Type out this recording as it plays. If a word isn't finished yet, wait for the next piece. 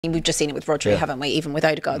We've just seen it with Rodri, haven't we? Even with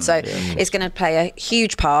Odegaard. So it's going to play a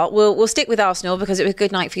huge part. We'll stick with Arsenal because it was a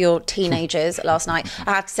good night for your teenagers last night.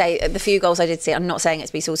 I have to say, the few goals I did see, I'm not saying it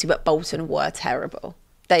to be saucy, but Bolton were terrible.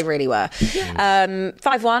 They really were.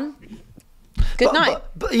 5-1. Good night.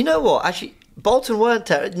 But you know what? Actually, Bolton weren't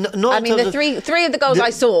terrible. I mean, the three of the goals I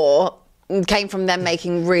saw came from them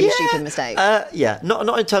making really stupid mistakes.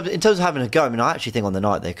 Not in terms of having a go. I mean, I actually think on the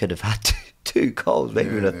night they could have had two goals, maybe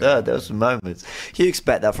even a third. There were some moments. You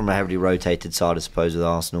expect that from a heavily rotated side, I suppose, with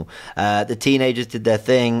Arsenal. The teenagers did their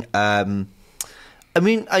thing. I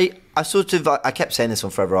mean, I kept saying this on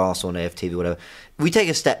Forever Arsenal on AFTV, whatever. We take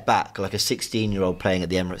a step back, like a 16-year-old playing at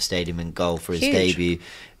the Emirates Stadium in goal for his debut.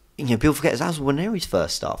 You know, people forget that was Waneri's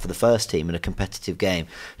first start for the first team in a competitive game.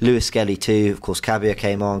 Lewis Skelly too, of course. Kabir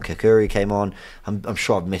came on, Kakuri came on. I'm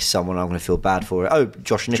sure I've missed someone. I'm going to feel bad for it. Oh,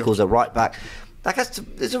 Josh Nichols at right back.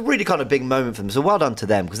 It's a really kind of big moment for them. So well done to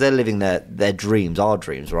them because they're living their dreams, our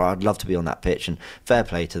dreams. Right? I'd love to be on that pitch, and fair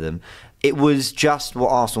play to them. It was just what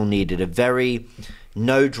Arsenal needed—a very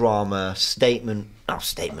no drama statement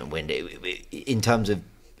win. In terms of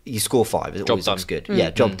you score 5, it always looks good. Yeah,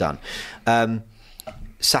 job done.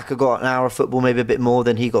 Saka got an hour of football, maybe a bit more.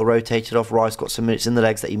 Then he got rotated off. Rice got some minutes in the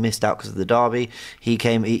legs that he missed out because of the derby. He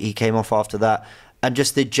came off after that, and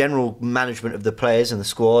just the general management of the players and the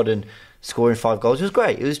squad and scoring 5 goals was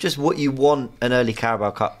great. It was just what you want an early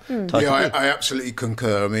Carabao Cup type of thing. I absolutely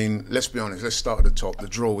concur. I mean, let's be honest. Let's start at the top. The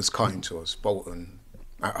draw was kind to us. Bolton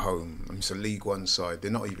at home. I mean, it's a League One side.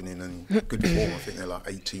 They're not even in any good form. I think they're like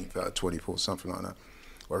 18th out of 24, something like that.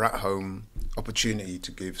 We're at home, opportunity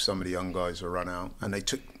to give some of the young guys a run out, and they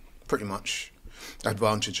took pretty much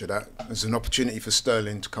advantage of that. There's an opportunity for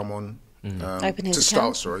Sterling to come on to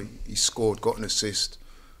start. He scored, got an assist.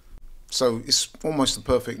 So it's almost the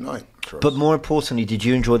perfect night for us. But more importantly, did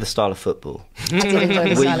you enjoy the style of football? I did enjoy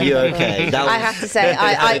the style Were you okay? I have to say,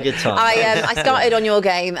 I had a good time. I started on your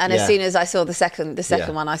game, and as soon as I saw the second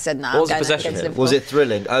one, I said, "No." What was the possession? Was it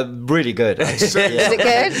thrilling? Really good. Was it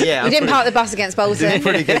good? Yeah, you didn't park the bus against Bolton.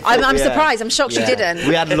 Pretty good. I'm surprised. I'm shocked you didn't.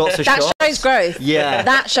 We had lots of shots. That shows growth. Yeah,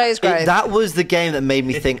 that shows growth. That was the game that made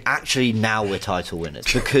me think. Actually, now we're title winners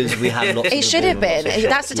because we had lots. It should have been.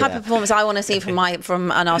 That's the type of performance I want to see from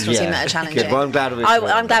an Arsenal team that are challenging. Good. Well, I'm glad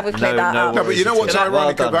we've played that up. No, but you know what's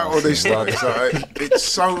ironic about all this stuff? It's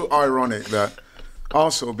so ironic that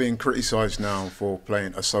Arsenal are being criticised now for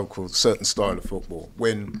playing a so-called certain style of football,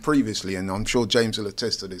 when previously, and I'm sure James will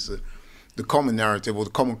attest to this, the common narrative or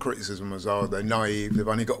the common criticism was, they're naive, they've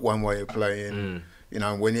only got one way of playing. You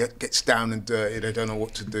know, when it gets down and dirty, they don't know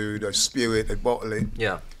what to do, they spew it, they bottle it.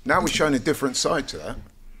 Yeah. Now we're showing a different side to that.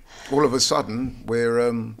 All of a sudden, we're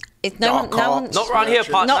not around here,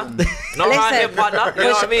 partner. Not around here, partner. You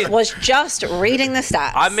know what I mean? Was just reading the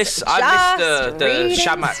stats. I miss the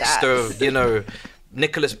Shamaks,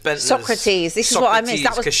 Nicholas Bentner, Socrates. This is what I miss.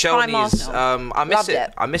 That was prime Arsenal. I miss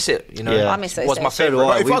it. I miss it. You know, I miss those. Was my favourite.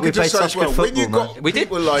 But if I could just say as well, when you got we did.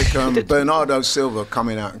 people like Bernardo Silva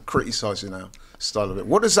coming out and criticising our style of it,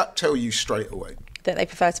 what does that tell you straight away? That they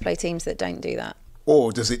prefer to play teams that don't do that.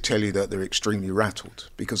 Or does it tell you that they're extremely rattled?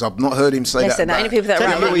 Because I've not heard him say that. Listen, the only people that are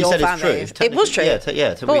rattled are your family. It was true. Yeah.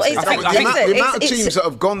 The amount of teams that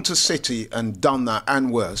have gone to City and done that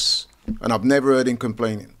and worse, and I've never heard him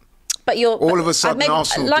complaining. But all of a sudden,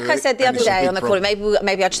 Arsenal like I said the other day on the call, problem.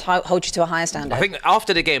 maybe I just hold you to a higher standard. I think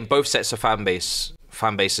after the game, both sets of fan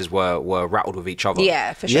bases were rattled with each other.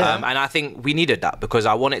 Yeah, for sure. And I think we needed that because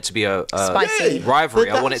I want it to be a spicy rivalry.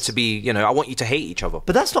 I want it to be, I want you to hate each other.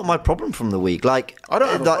 But that's not my problem from the week. Like, I don't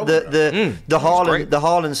have the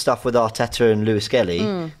Haaland stuff with Arteta and Lewis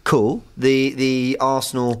Skelly, cool. The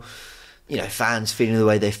Arsenal, fans feeling the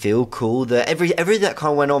way they feel, cool. Everything that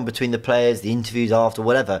kind of went on between the players, the interviews after,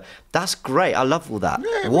 whatever, that's great. I love all that.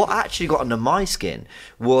 Yeah, what actually got under my skin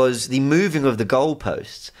was the moving of the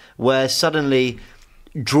goalposts, where suddenly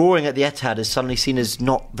drawing at the Etihad is suddenly seen as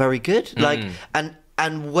not very good. Like,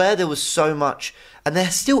 and where there was so much, and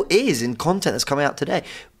there still is in content that's coming out today,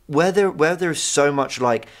 where there is so much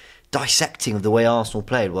like dissecting of the way Arsenal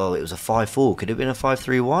played. Well, it was a 5-4. Could it have been a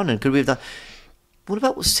 5-3-1? And could we have done? What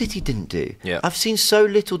about what City didn't do? Yeah. I've seen so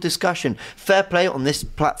little discussion. Fair play on this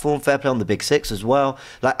platform, fair play on the Big Six as well.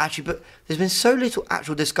 Like, actually, but there's been so little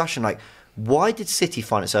actual discussion. Like, why did City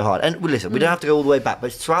find it so hard? And listen, we don't have to go all the way back,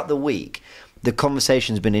 but throughout the week, the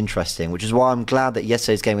conversation's been interesting, which is why I'm glad that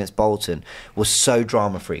yesterday's game against Bolton was so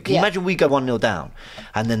drama-free. Can you imagine we go 1-0 down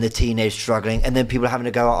and then the teenagers struggling and then people are having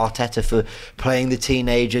to go at Arteta for playing the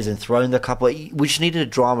teenagers and throwing the couple. We just needed a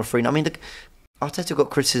drama-free. I mean, Arteta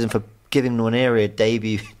got criticism for giving Nwaneri a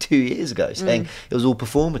debut 2 years ago, saying it was all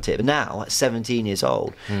performative. Now, at 17 years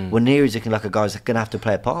old, Nwaneri's looking like a guy who's going to have to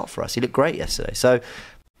play a part for us. He looked great yesterday. So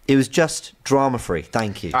It was just drama-free.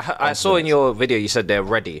 Thank you. I saw in your video you said they're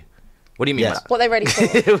ready. What do you mean by that? What are they ready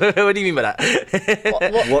for? What do you mean by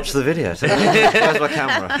that? Watch the video. Where's my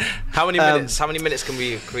camera? How many minutes? How many minutes can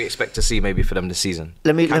we expect to see maybe for them this season?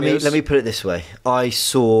 Let me put it this way. I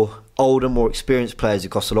saw older, more experienced players who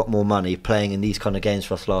cost a lot more money playing in these kind of games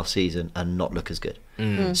for us last season and not look as good.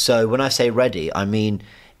 So when I say ready, I mean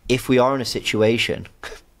if we are in a situation,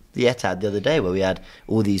 the Etihad the other day where we had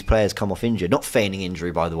all these players come off injured, not feigning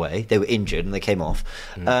injury by the way, they were injured and they came off.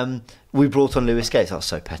 We brought on Lewis Skelly. That was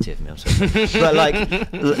so petty of me. I'm so but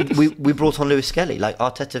like we brought on Lewis Skelly. Like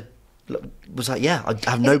Arteta was like, yeah, I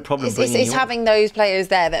have no problem bringing it's you having on. those players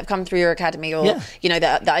there that have come through your academy, or you know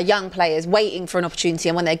that are young players waiting for an opportunity,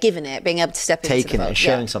 and when they're given it, being able to step into taking the it and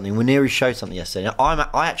showing something. Waneri showed something yesterday. Now,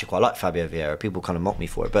 I actually quite like Fabio Vieira. People kind of mock me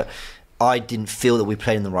for it, but I didn't feel that we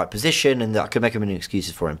played in the right position, and that I could make a million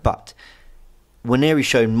excuses for him. But Waneri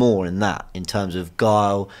showed more in that, in terms of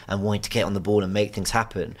guile and wanting to get on the ball and make things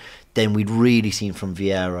happen, than we'd really seen from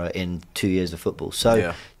Vieira in 2 years of football.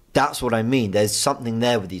 So that's what I mean. There's something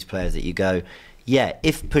there with these players that you go, yeah,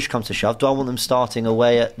 if push comes to shove, do I want them starting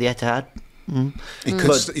away at the Etihad?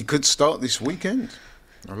 He could start this weekend.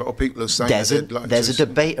 A lot of people are saying there's a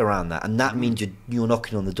debate around that, and that means you're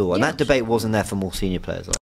knocking on the door. And that debate wasn't there for more senior players.